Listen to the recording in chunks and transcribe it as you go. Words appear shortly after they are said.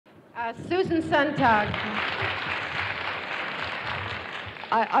Susan Sontag.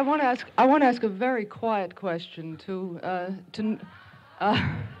 I want to ask a very quiet question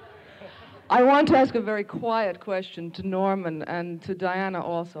I want to ask a very quiet question to Norman and to Diana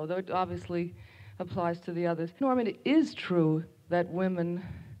also, though it obviously applies to the others. Norman, it is true that women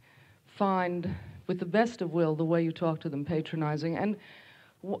find, with the best of will, the way you talk to them patronizing. And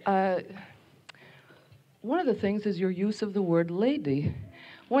one of the things is your use of the word lady.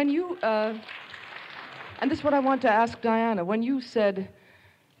 When you, and this is what I want to ask Diana, when you said,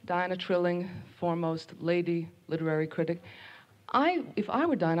 Diana Trilling, foremost lady literary critic, if I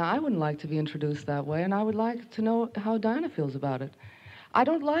were Diana, I wouldn't like to be introduced that way, and I would like to know how Diana feels about it. I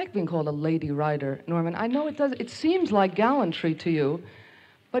don't like being called a lady writer, Norman. I know it seems like gallantry to you,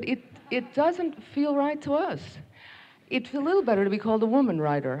 but it doesn't feel right to us. It's a little better to be called a woman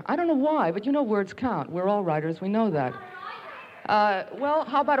writer. I don't know why, but you know words count. We're all writers, we know that. Well,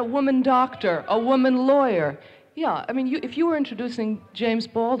 how about a woman doctor, a woman lawyer? Yeah, I mean, if you were introducing James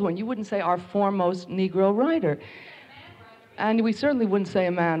Baldwin, you wouldn't say our foremost Negro writer. And we certainly wouldn't say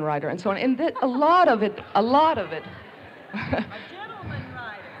a man writer, and so on. And a lot of it. A gentleman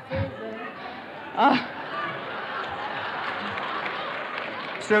writer.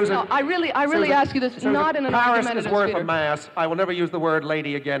 Susan, no, I really Susan, ask you this, Susan, not in an Paris argumentative is worth spirit. a mass. I will never use the word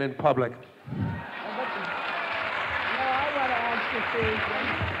lady again in public.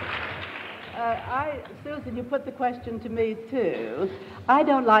 Susan, you put the question to me, too. I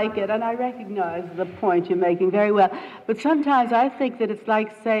don't like it, and I recognize the point you're making very well. But sometimes I think that it's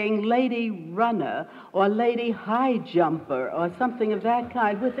like saying lady runner or lady high jumper or something of that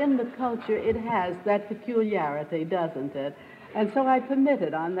kind. Within the culture, it has that peculiarity, doesn't it? And so I permit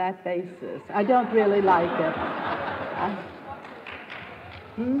it on that basis. I don't really like it.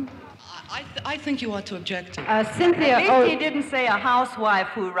 I think you ought to object to. Cynthia. At least he didn't say a housewife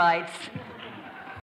who writes.